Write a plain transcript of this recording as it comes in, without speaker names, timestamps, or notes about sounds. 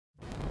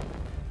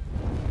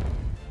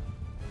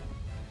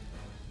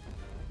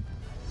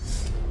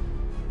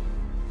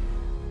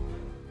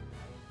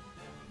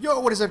Yo,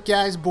 what is up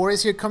guys?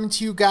 Boris here coming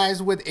to you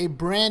guys with a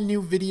brand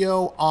new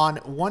video on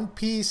One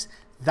Piece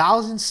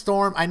Thousand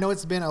Storm. I know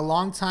it's been a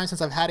long time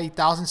since I've had a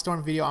Thousand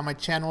Storm video on my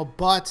channel,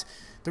 but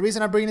the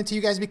reason I'm bringing it to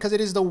you guys because it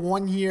is the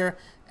 1-year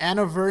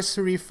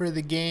anniversary for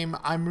the game.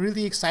 I'm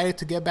really excited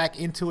to get back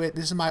into it.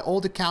 This is my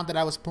old account that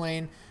I was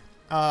playing.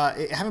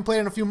 I haven't played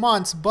it in a few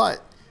months,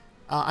 but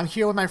I'm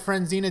here with my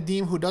friend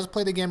Xenadeem, who does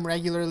play the game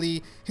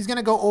regularly. He's going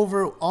to go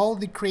over all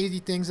the crazy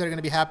things that are going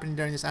to be happening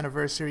during this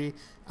anniversary,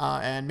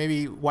 and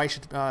maybe why you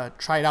should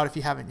try it out if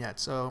you haven't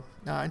yet. So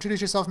introduce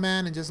yourself,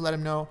 man, and just let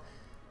him know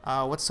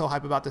what's so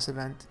hype about this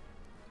event.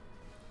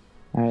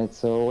 Alright,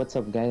 so what's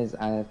up guys?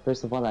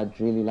 First of all, I'd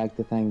really like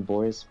to thank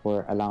Boris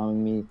for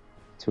allowing me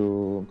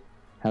to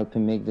help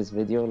him make this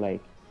video. Like,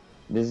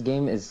 this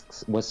game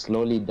was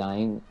slowly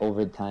dying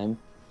over time,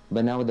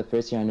 but now with the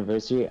first year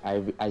anniversary,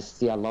 I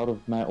see a lot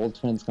of my old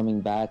friends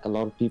coming back, a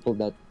lot of people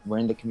that were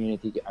in the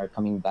community are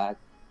coming back,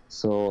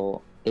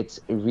 so it's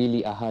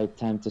really a hype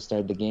time to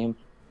start the game.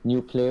 New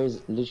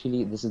players,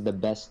 literally this is the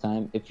best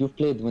time. If you've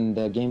played when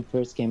the game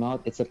first came out,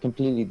 it's a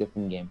completely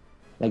different game.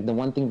 Like, the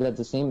one thing that's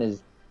the same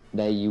is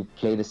that you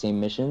play the same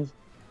missions,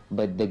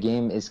 but the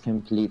game is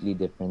completely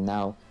different.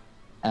 Now,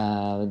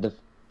 the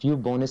few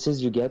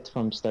bonuses you get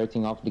from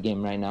starting off the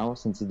game right now,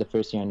 since it's the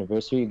first year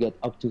anniversary, you get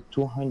up to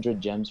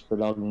 200 gems for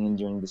logging in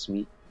during this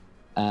week.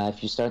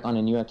 If you start on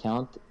a new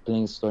account,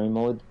 playing story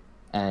mode,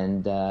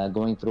 and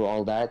going through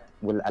all that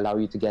will allow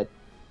you to get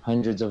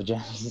hundreds of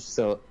gems.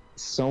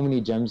 So many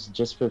gems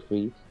just for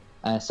free.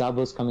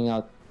 Sabo's coming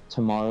out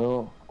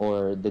tomorrow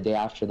or the day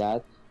after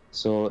that.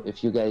 So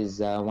if you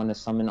guys want to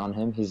summon on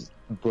him, he's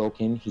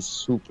broken. He's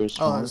super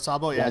strong. Oh,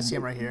 Sabo, yeah, I see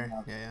him right here.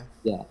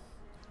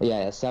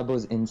 Yeah.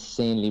 Sabo's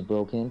insanely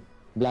broken.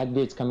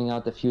 Blackbeard's coming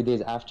out a few days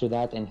after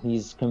that, and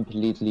he's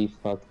completely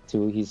fucked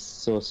too. He's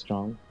so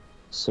strong.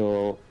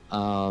 So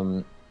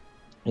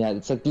yeah,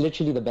 it's like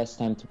literally the best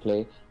time to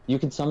play. You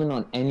can summon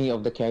on any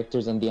of the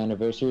characters on the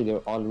anniversary.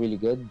 They're all really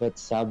good, but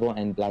Sabo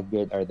and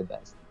Blackbeard are the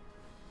best.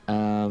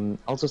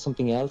 Also,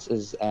 something else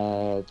is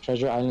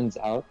Treasure Island's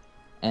out,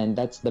 and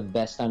that's the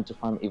best time to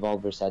farm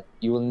Evolver set.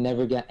 You will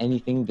never get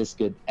anything this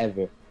good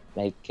ever.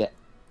 Like,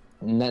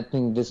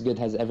 nothing this good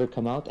has ever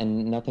come out,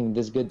 and nothing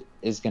this good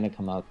is gonna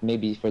come out,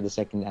 maybe for the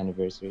second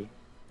anniversary.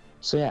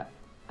 So yeah,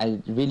 I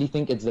really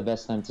think it's the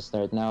best time to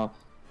start now.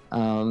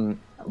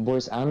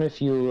 Boris, I don't know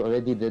if you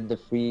already did the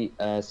free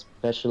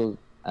special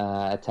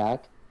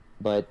attack,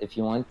 but if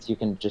you want, you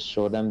can just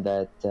show them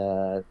that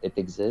it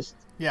exists.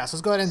 Yeah, so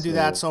let's go ahead and do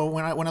that. So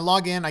when I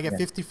log in, I get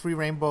 50 free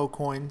rainbow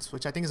coins,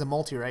 which I think is a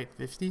multi, right?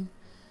 50.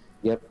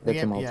 Yep,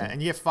 that's a multi. Yeah,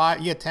 and you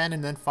get 10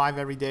 and then 5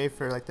 every day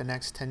for like the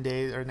next 10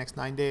 days or next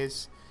 9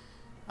 days.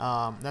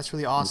 That's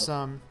really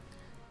awesome.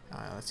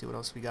 Let's see what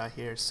else we got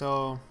here.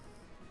 So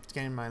it's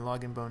getting my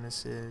login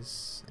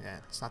bonuses. Yeah,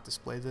 let's not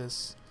display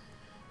this.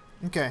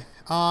 Okay,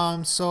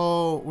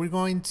 so we're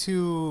going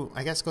to,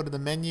 I guess, go to the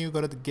menu,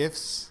 go to the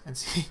gifts, and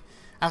see.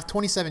 I have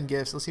 27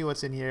 gifts. Let's see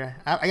what's in here.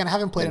 Again, I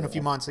haven't played in a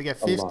few months. So you get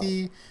 50,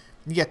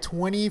 you get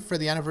 20 for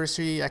the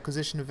anniversary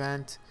acquisition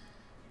event.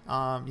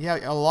 Yeah,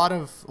 a lot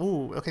of,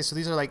 ooh, okay, so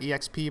these are like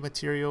EXP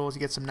materials. You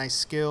get some nice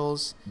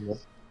skills. Yep.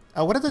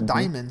 What are the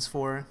diamonds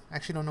for? I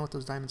actually don't know what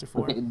those diamonds are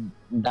for. Okay,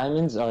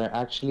 diamonds are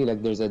actually,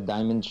 like, there's a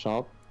diamond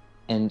shop,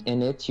 and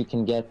in it you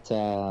can get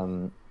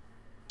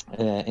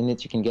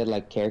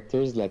like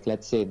characters. Like,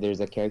 let's say there's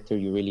a character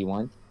you really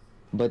want,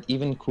 but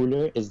even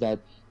cooler is that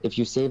if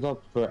you save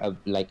up for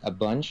a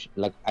bunch,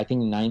 like I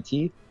think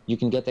 90, you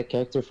can get a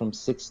character from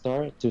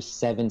 6-star to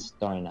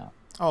 7-star now.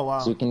 Oh wow.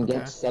 So you can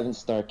get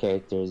 7-star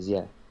characters,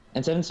 yeah.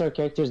 And 7-star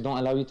characters don't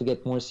allow you to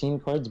get more scene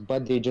cards,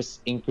 but they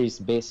just increase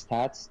base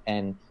stats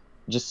and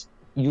just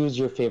use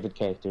your favorite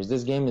characters.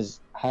 This game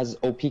has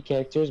OP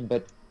characters,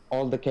 but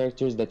all the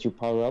characters that you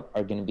power up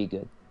are gonna be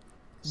good.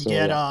 So, you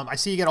get yeah. I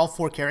see you get all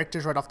 4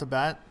 characters right off the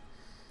bat.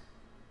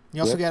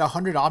 You also get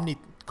 100 Omni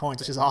coins,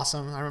 which is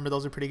awesome. I remember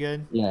those are pretty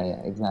good. Yeah,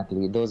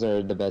 exactly. Those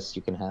are the best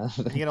you can have.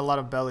 You get a lot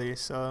of belly,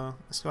 so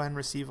let's go ahead and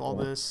receive all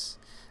this.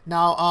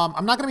 Now,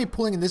 I'm not gonna be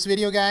pulling in this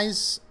video,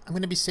 guys. I'm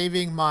gonna be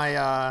saving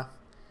my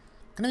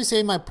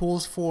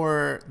pools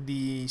for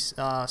the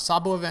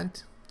Sabo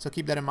event. So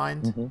keep that in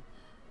mind.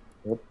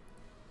 Yep.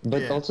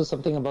 But also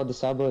something about the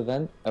Sabo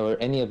event or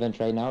any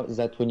event right now is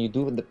that when you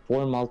do the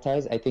 4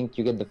 multis, I think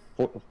you get the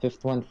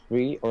 5th one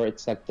free, or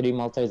it's like 3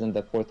 multis and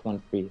the 4th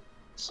one free.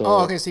 So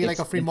okay, so you like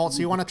a free multi.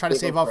 So you want to try to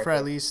save up for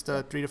at least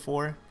 3 to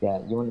 4. Yeah,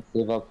 you want to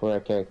save up for a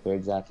character,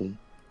 exactly.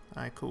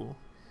 All right, cool.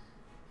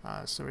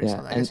 So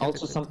yeah, and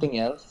also something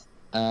else,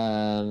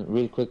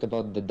 real quick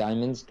about the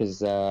diamonds,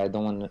 because I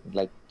don't want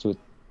to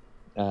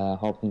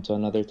hop into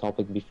another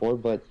topic before,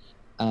 but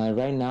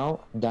right now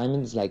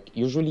diamonds, like,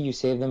 usually you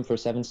save them for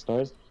 7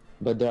 stars,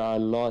 but there are a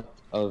lot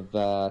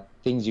of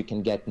things you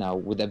can get now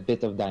with a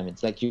bit of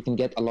diamonds. Like, you can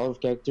get a lot of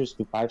characters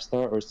to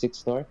 5-star or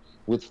 6-star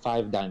with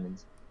 5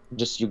 diamonds.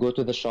 Just you go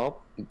to the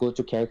shop, you go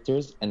to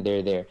characters, and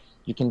they're there.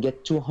 You can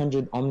get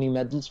 200 Omni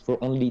medals for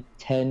only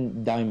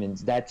 10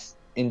 diamonds. That's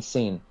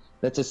insane.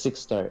 That's a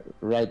 6-star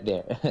right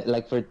there,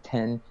 like for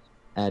 10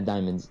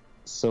 diamonds.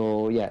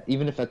 So yeah,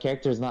 even if a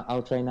character is not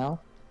out right now,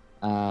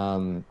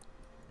 um,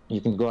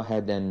 you can go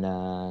ahead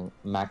and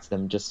max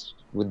them just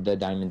with the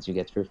diamonds you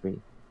get for free.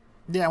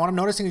 Yeah, what I'm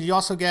noticing is you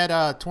also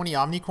get 20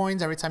 Omni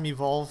coins every time you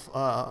evolve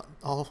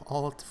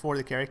all four of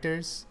the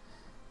characters.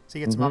 So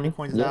you get some Omni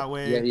coins Yeah, that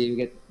way.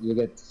 yeah, you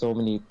get so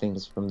many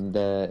things from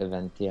the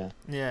event. Yeah.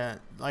 Yeah,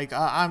 like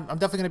I'm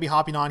definitely gonna be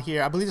hopping on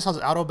here. I believe this has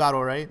auto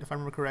battle, right? If I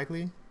remember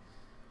correctly.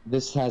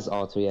 This has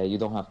auto. Yeah, you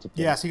don't have to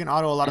play. Yeah, so you can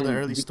auto a lot of the And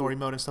early story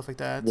mode and stuff like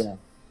that. yeah.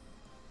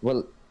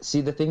 Well,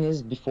 see, the thing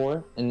is,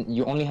 before, and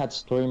you only had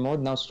story mode.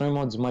 Now story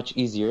mode's much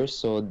easier,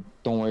 so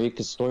don't worry,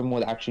 because story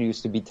mode actually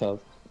used to be tough.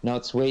 Now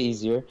it's way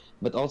easier.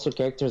 But also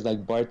characters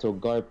like Barto,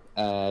 Garp,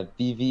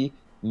 Vivi,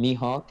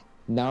 Mihawk.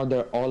 Now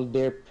they're all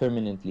there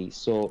permanently.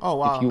 So Oh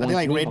wow, if you are they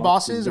want like raid Mihawk,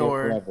 bosses they're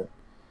or? forever.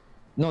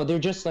 No, they're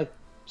just like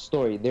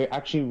story. They're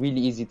actually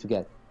really easy to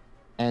get,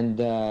 and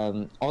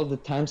all the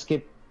time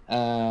skip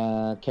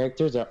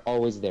characters are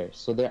always there.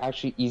 So they're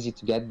actually easy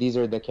to get. These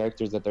are the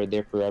characters that are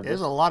there forever.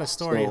 There's a lot of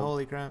story. So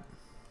Holy crap!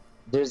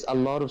 there's a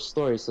lot of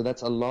stories, so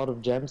that's a lot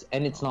of gems,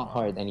 and it's not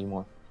hard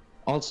anymore.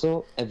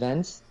 Also,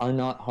 events are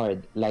not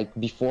hard. Like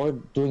before,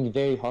 doing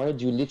very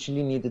hard, you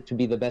literally needed to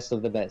be the best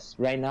of the best.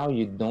 Right now,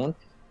 you don't.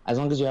 As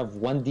long as you have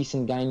one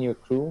decent guy in your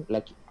crew,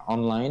 like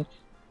online,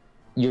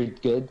 you're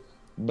good.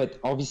 But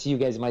obviously, you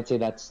guys might say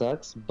that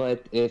sucks.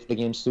 But if the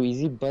game's too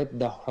easy, but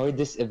the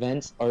hardest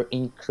events are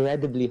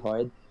incredibly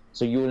hard.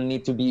 So you will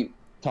need to be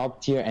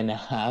top tier and a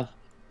half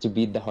to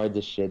beat the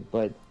hardest shit.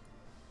 But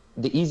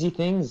the easy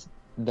things,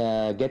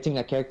 the getting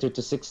a character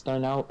to 6-star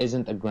now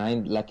isn't a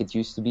grind like it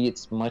used to be.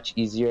 It's much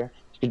easier.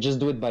 You could just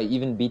do it by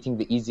even beating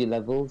the easy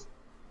levels.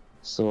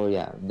 So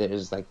yeah,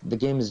 there's like the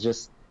game is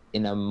just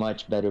in a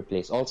much better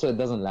place. Also, it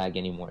doesn't lag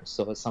anymore.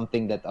 So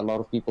something that a lot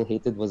of people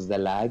hated was the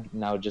lag.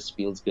 Now it just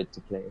feels good to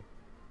play.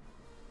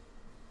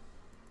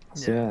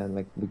 So yeah,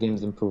 like the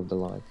game's improved a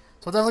lot.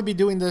 So I'll definitely be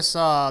doing this,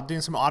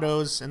 doing some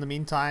autos in the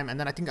meantime, and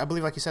then I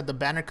believe, like you said, the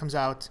banner comes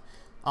out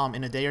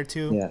in a day or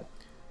two. Yeah.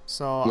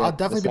 So Yeah, I'll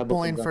definitely the be Sabo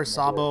pulling comes for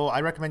out in a Sabo.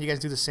 I recommend you guys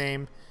do the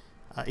same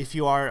if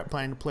you are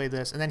planning to play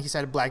this. And then he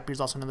said Blackbeard's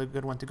also another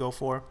good one to go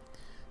for.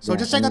 So Yeah,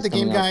 just check and out the it's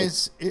game, coming out with-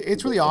 guys.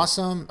 It's really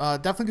awesome.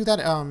 Definitely do that.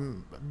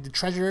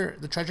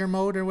 The treasure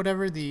mode or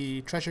whatever,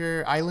 the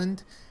treasure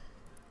island.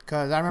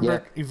 Because I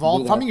remember Yeah,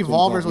 evolve do farming that to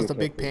evolvers evolve was your the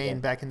big characters, pain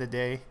yeah. back in the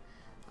day.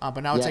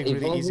 But now it's like really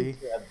Evolve easy. is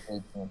the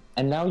upgrade one.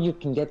 And now you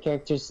can get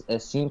characters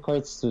scene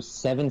cards to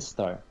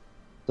 7-star.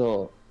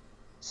 So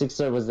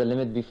 6-star was the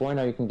limit before.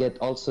 Now you can get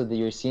also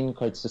your scene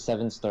cards to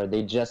 7-star.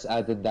 They just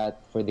added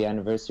that for the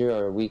anniversary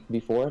or a week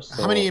before.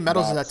 So How many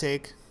medals does that that's-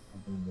 take?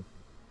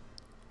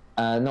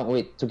 No,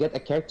 wait. To get a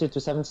character to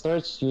 7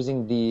 stars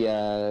using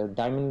the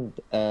diamond,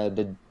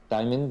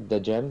 the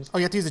gems. Oh,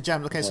 you have to use the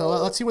gems. Okay, so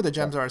let's see where the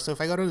gems are. So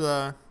if I go to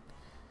the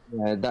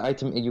The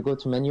item, you go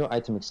to menu,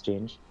 item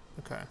exchange.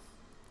 okay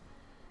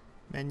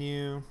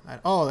menu,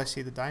 oh, let's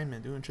see the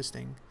diamond. Ooh,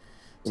 interesting.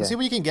 So Yeah. see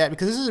what you can get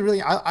because this is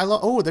really I love.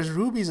 Oh, there's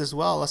rubies as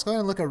well. Let's go ahead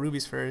and look at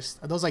rubies first.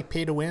 Are those like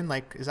pay to win?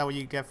 Like, is that what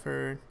you get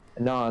for?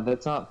 No,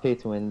 that's not pay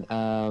to win.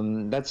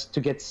 That's to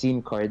get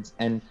scene cards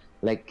and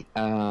like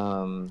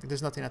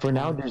There's nothing at for the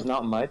now. moment. There's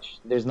not much.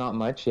 There's not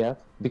much, yeah.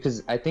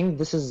 Because I think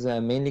this is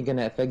mainly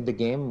gonna affect the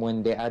game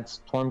when they add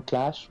Storm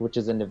Clash, which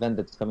is an event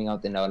that's coming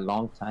out in a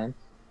long time.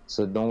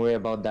 So don't worry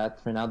about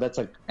that for now. That's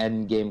like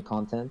end game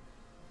content.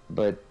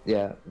 But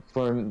yeah,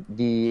 for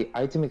the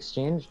item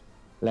exchange,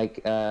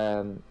 like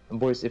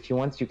Boris, if you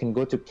want, you can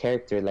go to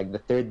character, like the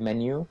third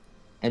menu,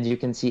 and you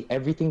can see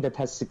everything that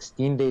has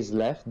 16 days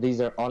left. These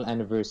are all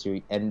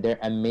anniversary, and they're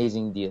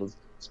amazing deals,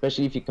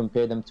 especially if you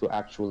compare them to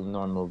actual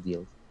normal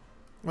deals.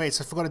 Wait,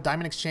 so if we go to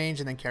diamond exchange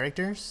and then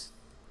characters.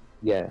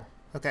 Yeah,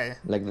 Okay.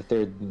 like the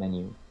third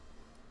menu.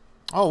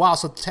 Oh wow.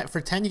 So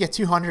for 10 you get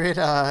 200.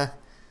 Yeah,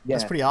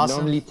 That's pretty awesome.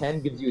 Normally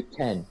 10 gives you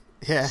 10.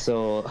 Yeah.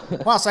 So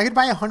Wow. So I could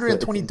buy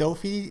 120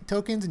 Dofi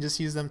tokens and just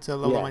use them to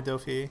level Yeah. my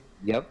Dofi.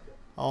 yep.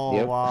 Oh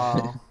Yep.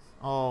 wow.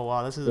 Oh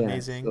wow. This is Yeah,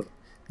 amazing. so-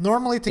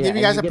 Normally, to Yeah, give you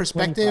and guys you a get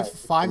perspective, 25.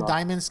 5 Wow.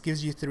 diamonds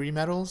gives you 3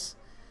 medals.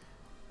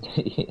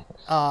 Yeah.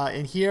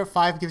 And here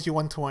 5 gives you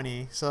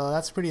 120. So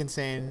that's pretty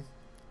insane.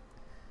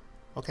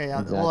 Okay.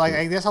 Well, I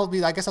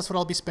Exactly. I guess that's what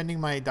I'll be spending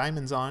my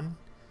diamonds on.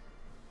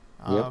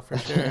 Yep. For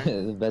sure.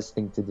 The best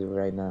thing to do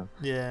right now.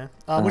 Yeah.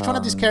 Which one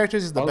of these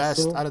characters is the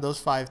best also- out of those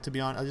 5? To be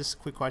honest, just a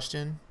quick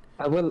question.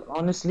 Well,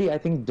 honestly, I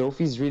think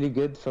Dofi's really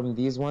good from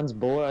these ones.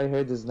 Boa, I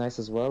heard, is nice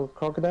as well.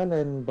 Crocodile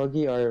and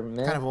Buggy are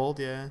meh. Kind of old,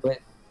 yeah.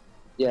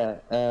 Yeah,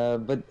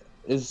 but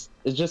it's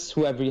just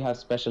whoever you have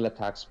special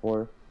attacks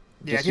for.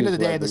 Yeah. At Just the end of the use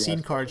day, whoever the you scene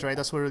have cards, special right?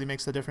 That's what really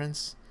makes the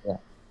difference. Yeah.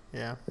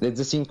 Yeah. It's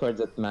the scene cards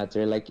that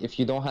matter. Like if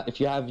you don't have,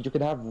 you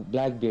could have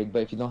Blackbeard,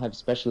 but if you don't have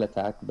special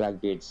attack,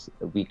 Blackbeard's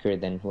weaker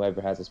than whoever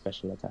has a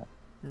special attack.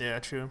 Yeah.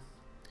 True.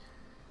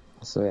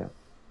 So yeah.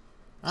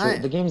 All So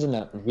right. the game's in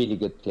a really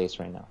good place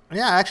right now.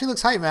 Yeah, it actually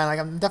looks hype, man. Like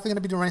I'm definitely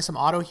gonna be running some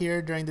auto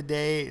here during the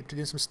day,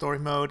 doing some story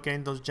mode,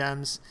 getting those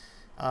gems,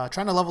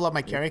 trying to level up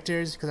my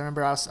characters because I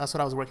remember that's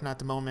what I was working on at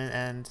the moment,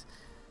 and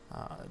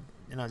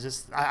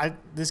just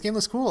this game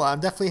looks cool. I'm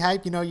definitely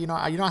hype. You're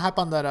not hype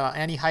on that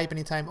Annie hype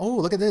anytime. Oh,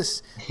 look at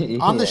this!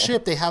 On the Yeah.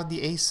 ship they have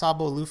the Ace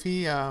Sabo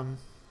Luffy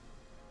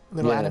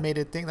little Yeah.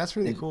 animated thing. That's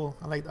really It- cool.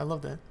 I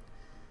love that.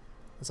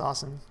 That's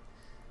awesome.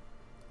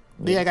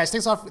 But yeah, guys,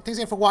 thanks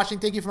again for watching.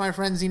 Thank you for my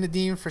friend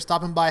Xenadeem for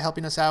stopping by,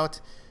 helping us out,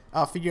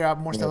 figure out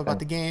more stuff about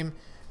the game.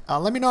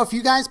 Let me know if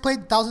you guys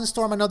played Thousand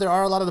Storm. I know there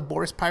are a lot of the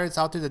Boris pirates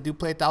out there that do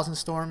play Thousand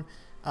Storm.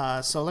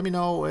 So let me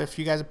know if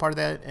you guys are part of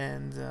that.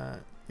 And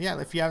yeah,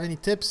 if you have any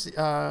tips,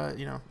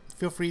 you know,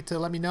 feel free to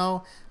let me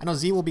know. I know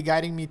Z will be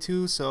guiding me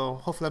too, so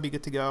hopefully I'll be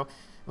good to go.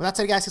 Well, that's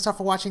it, guys. Thanks all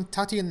for watching.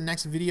 Talk to you in the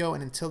next video,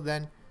 and until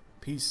then,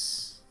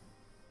 peace.